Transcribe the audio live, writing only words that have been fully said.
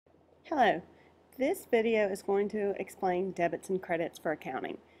Hello, this video is going to explain debits and credits for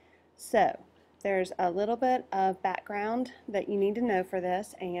accounting. So, there's a little bit of background that you need to know for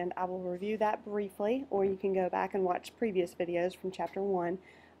this, and I will review that briefly, or you can go back and watch previous videos from Chapter 1.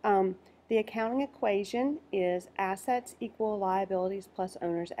 The accounting equation is assets equal liabilities plus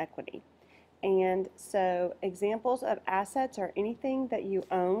owner's equity. And so, examples of assets are anything that you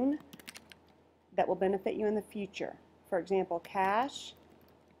own that will benefit you in the future. For example, cash,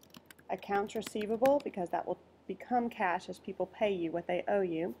 accounts receivable, because that will become cash as people pay you what they owe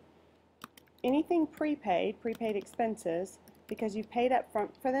you. Anything prepaid expenses, because you paid up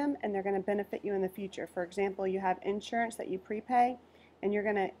front for them and they're going to benefit you in the future. For example, you have insurance that you prepay and you're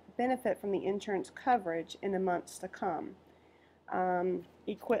going to benefit from the insurance coverage in the months to come.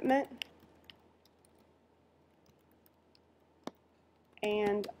 Equipment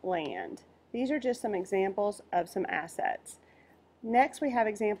and land. These are just some examples of some assets. Next, we have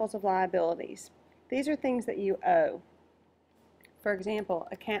examples of liabilities. These are things that you owe. For example,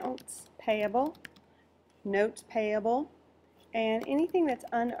 accounts payable, notes payable, and anything that's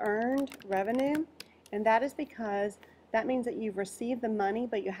unearned revenue. And that is because that means that you've received the money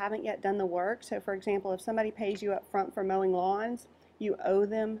but you haven't yet done the work. So for example, if somebody pays you up front for mowing lawns, you owe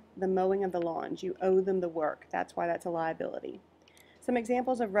them the mowing of the lawns. You owe them the work. That's why that's a liability. Some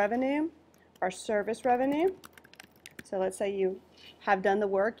examples of revenue are service revenue. So let's say you have done the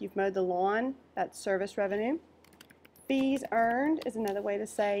work, you've mowed the lawn, that's service revenue. Fees earned is another way to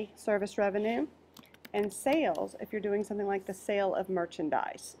say service revenue. And sales, if you're doing something like the sale of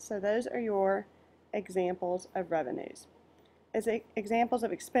merchandise. So those are your examples of revenues. Examples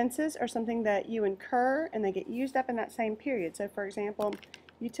of expenses are something that you incur and they get used up in that same period. So for example,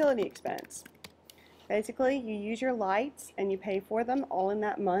 utility expense. Basically, you use your lights and you pay for them all in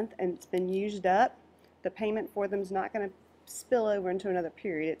that month and it's been used up. The payment for them is not going to spill over into another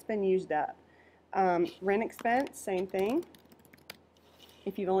period. It's been used up. Rent expense, same thing.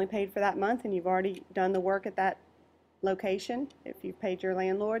 If you've only paid for that month and you've already done the work at that location, if you've paid your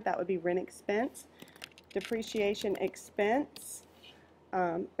landlord, that would be rent expense. Depreciation expense,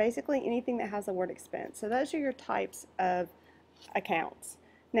 basically anything that has the word expense. So those are your types of accounts.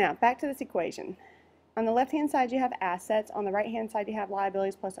 Now, back to this equation. On the left-hand side, you have assets. On the right-hand side, you have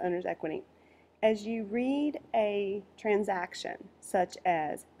liabilities plus owner's equity. As you read a transaction, such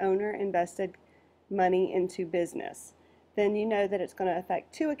as owner invested money into business, then you know that it's going to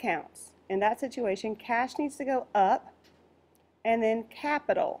affect two accounts. In that situation, cash needs to go up, and then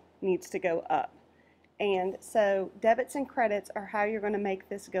capital needs to go up. And so debits and credits are how you're going to make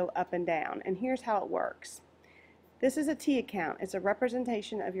this go up and down. And here's how it works. This is a T account. It's a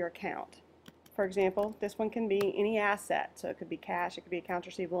representation of your account. For example, this one can be any asset. So it could be cash, it could be accounts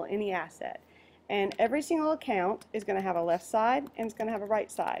receivable, any asset. And every single account is going to have a left side and it's going to have a right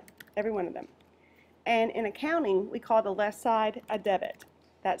side, every one of them. And in accounting, we call the left side a debit.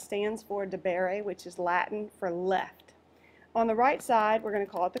 That stands for debere, which is Latin for left. On the right side, we're going to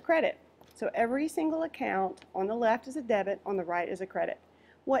call it the credit. So every single account on the left is a debit, on the right is a credit.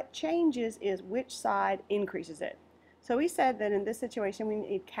 What changes is which side increases it. So we said that in this situation we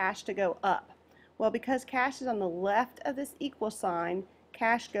need cash to go up. Well, because cash is on the left of this equal sign,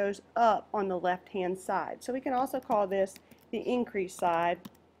 cash goes up on the left-hand side. So we can also call this the increase side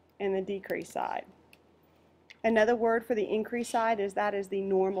and the decrease side. Another word for the increase side is that is the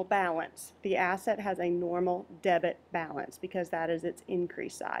normal balance. The asset has a normal debit balance because that is its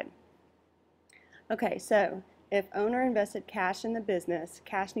increase side. Okay, so if owner invested cash in the business,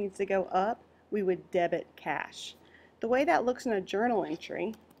 cash needs to go up, we would debit cash. The way that looks in a journal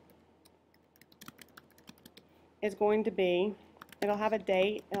entry is going to be, it'll have a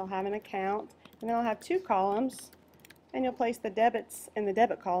date, it'll have an account, and then it'll have two columns, and you'll place the debits in the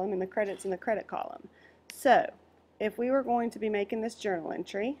debit column and the credits in the credit column. So, if we were going to be making this journal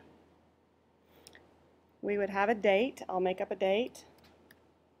entry, we would have a date. I'll make up a date.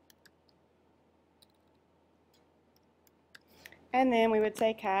 And then we would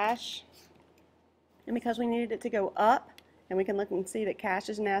say cash. And because we needed it to go up, and we can look and see that cash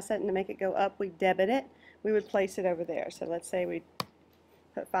is an asset, and to make it go up, we debit it. We would place it over there. So let's say we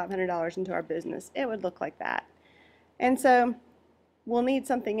put $500 into our business. It would look like that. And so we'll need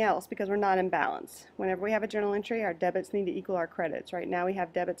something else because we're not in balance. Whenever we have a journal entry, our debits need to equal our credits. Right now we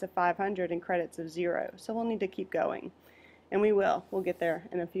have debits of 500 and credits of 0. So we'll need to keep going. And we will. We'll get there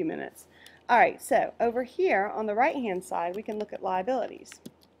in a few minutes. Alright, so over here on the right-hand side, we can look at liabilities.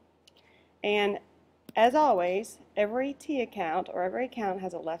 And as always, every T account or every account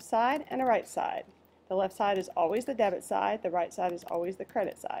has a left side and a right side. The left side is always the debit side, the right side is always the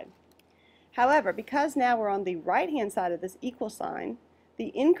credit side. However, because now we're on the right-hand side of this equal sign,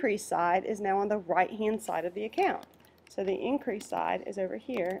 The increase side is now on the right-hand side of the account. So the increase side is over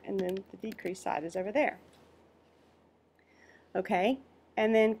here, and then the decrease side is over there. Okay,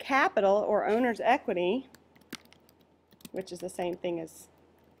 and then capital or owner's equity, which is the same thing as,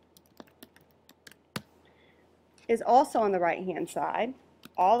 is also on the right-hand side.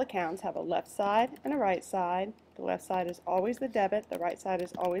 All accounts have a left side and a right side. The left side is always the debit, the right side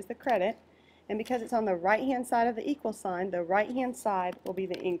is always the credit. And because it's on the right-hand side of the equal sign, the right-hand side will be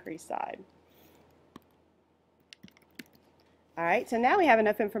the increase side. Alright, so now we have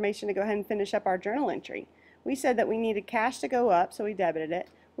enough information to go ahead and finish up our journal entry. We said that we needed cash to go up, so we debited it.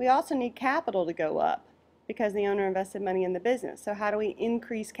 We also need capital to go up because the owner invested money in the business. So how do we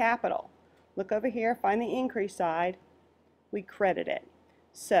increase capital? Look over here, find the increase side, we credit it.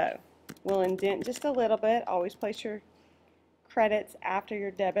 So we'll indent just a little bit. Always place your credits after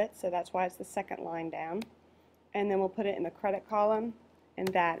your debits, so that's why it's the second line down. And then we'll put it in the credit column, and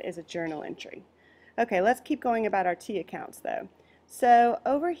that is a journal entry. Okay, let's keep going about our T accounts though. So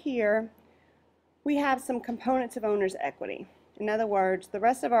over here we have some components of owner's equity. In other words, the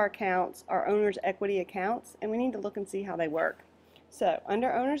rest of our accounts are owner's equity accounts, and we need to look and see how they work. So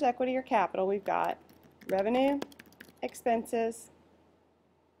under owner's equity or capital, we've got revenue, expenses,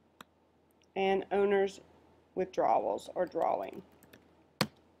 and owner's withdrawals or drawing.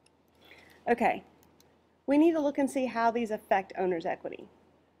 Okay, we need to look and see how these affect owner's equity.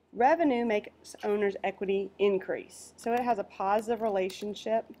 Revenue makes owner's equity increase, so it has a positive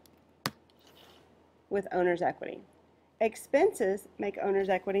relationship with owner's equity. Expenses make owner's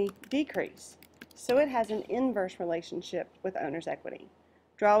equity decrease, so it has an inverse relationship with owner's equity.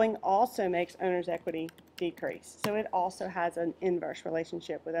 Drawing also makes owner's equity decrease, so it also has an inverse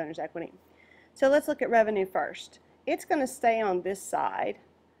relationship with owner's equity. So let's look at revenue first. It's going to stay on this side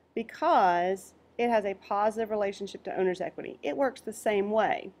because it has a positive relationship to owner's equity. It works the same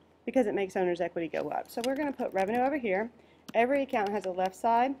way because it makes owner's equity go up. So we're going to put revenue over here. Every account has a left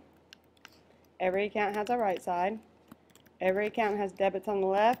side. Every account has a right side. Every account has debits on the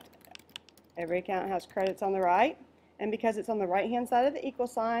left. Every account has credits on the right. And because it's on the right-hand side of the equal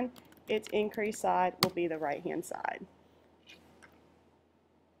sign, its increase side will be the right-hand side.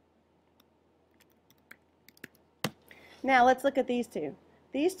 Now let's look at these two.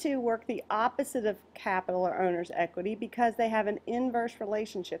 These two work the opposite of capital or owner's equity because they have an inverse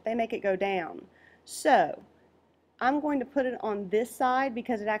relationship. They make it go down. So I'm going to put it on this side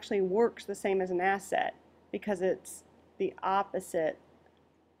because it actually works the same as an asset because it's the opposite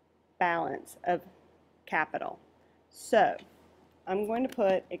balance of capital. So I'm going to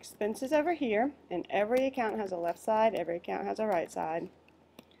put expenses over here, and every account has a left side, every account has a right side.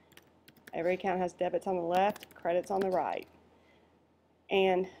 Every account has debits on the left, credits on the right.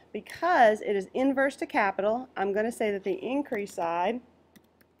 And because it is inverse to capital, I'm going to say that the increase side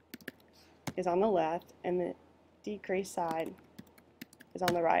is on the left and the decrease side is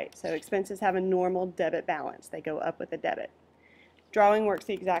on the right. So expenses have a normal debit balance. They go up with the debit. Drawing works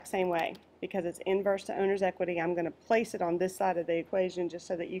the exact same way. Because it's inverse to owner's equity, I'm going to place it on this side of the equation just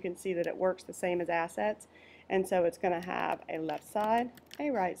so that you can see that it works the same as assets. And so it's going to have a left side, a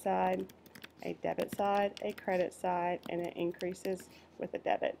right side, a debit side, a credit side, and it increases with a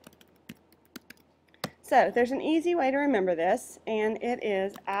debit. So there's an easy way to remember this, and it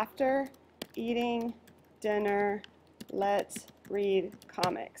is after eating dinner, let's read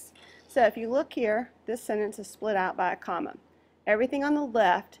comics. So if you look here, this sentence is split out by a comma. Everything on the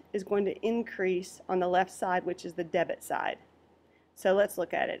left is going to increase on the left side, which is the debit side. So let's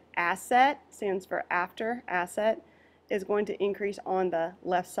look at it. Asset stands for after asset is going to increase on the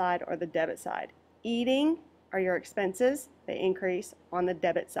left side or the debit side. Eating are your expenses, they increase on the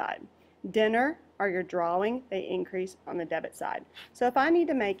debit side. Dinner are your drawing, they increase on the debit side. So if I need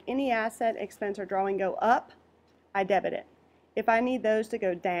to make any asset, expense, or drawing go up, I debit it. If I need those to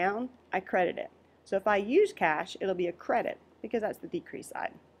go down, I credit it. So if I use cash, it'll be a credit because that's the decrease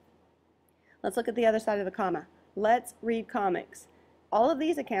side. Let's look at the other side of the comma. Let's read comics. All of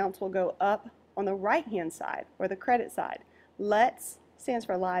these accounts will go up on the right-hand side, or the credit side. Let's stands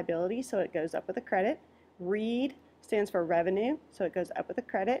for liability, so it goes up with a credit. Read stands for revenue, so it goes up with a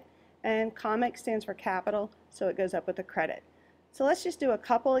credit. And comics stands for capital, so it goes up with a credit. So let's just do a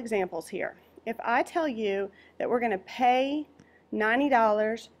couple examples here. If I tell you that we're going to pay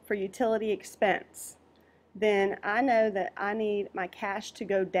 $90 for utility expense, then I know that I need my cash to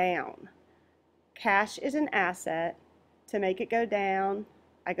go down. Cash is an asset. To make it go down,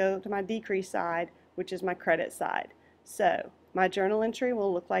 I go to my decrease side, which is my credit side. So my journal entry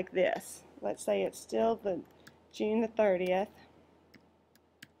will look like this. Let's say it's still the June the 30th.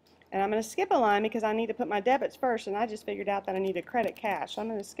 And I'm going to skip a line because I need to put my debits first, and I just figured out that I need to credit cash. So I'm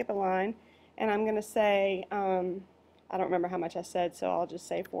going to skip a line, and I'm going to say, I don't remember how much I said, so I'll just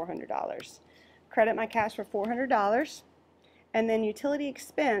say $400. Credit my cash for $400, and then utility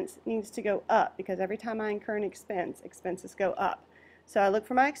expense needs to go up because every time I incur an expense, expenses go up. So I look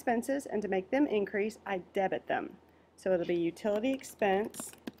for my expenses, and to make them increase, I debit them. So it'll be utility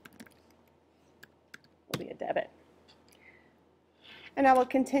expense will be a debit. And I will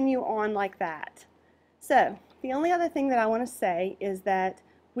continue on like that. So the only other thing that I want to say is that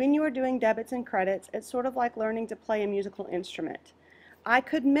when you are doing debits and credits, it's sort of like learning to play a musical instrument. I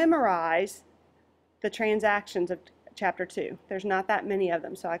could memorize the transactions of Chapter 2. There's not that many of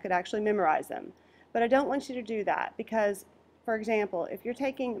them, so I could actually memorize them. But I don't want you to do that because, for example, if you're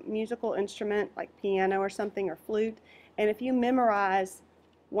taking musical instrument like piano or something or flute, and if you memorize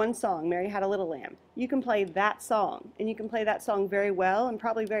one song, Mary Had a Little Lamb, you can play that song, and you can play that song very well and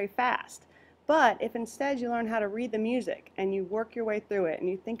probably very fast. But if instead you learn how to read the music and you work your way through it and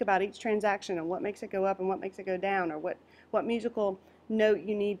you think about each transaction and what makes it go up and what makes it go down, or what musical note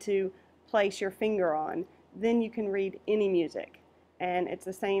you need to place your finger on, then you can read any music. And it's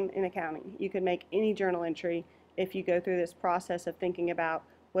the same in accounting. You can make any journal entry if you go through this process of thinking about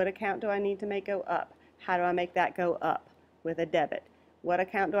what account do I need to make go up? How do I make that go up? With a debit. What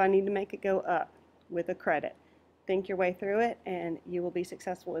account do I need to make it go up? With a credit. Think your way through it and you will be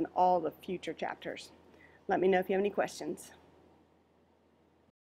successful in all the future chapters. Let me know if you have any questions.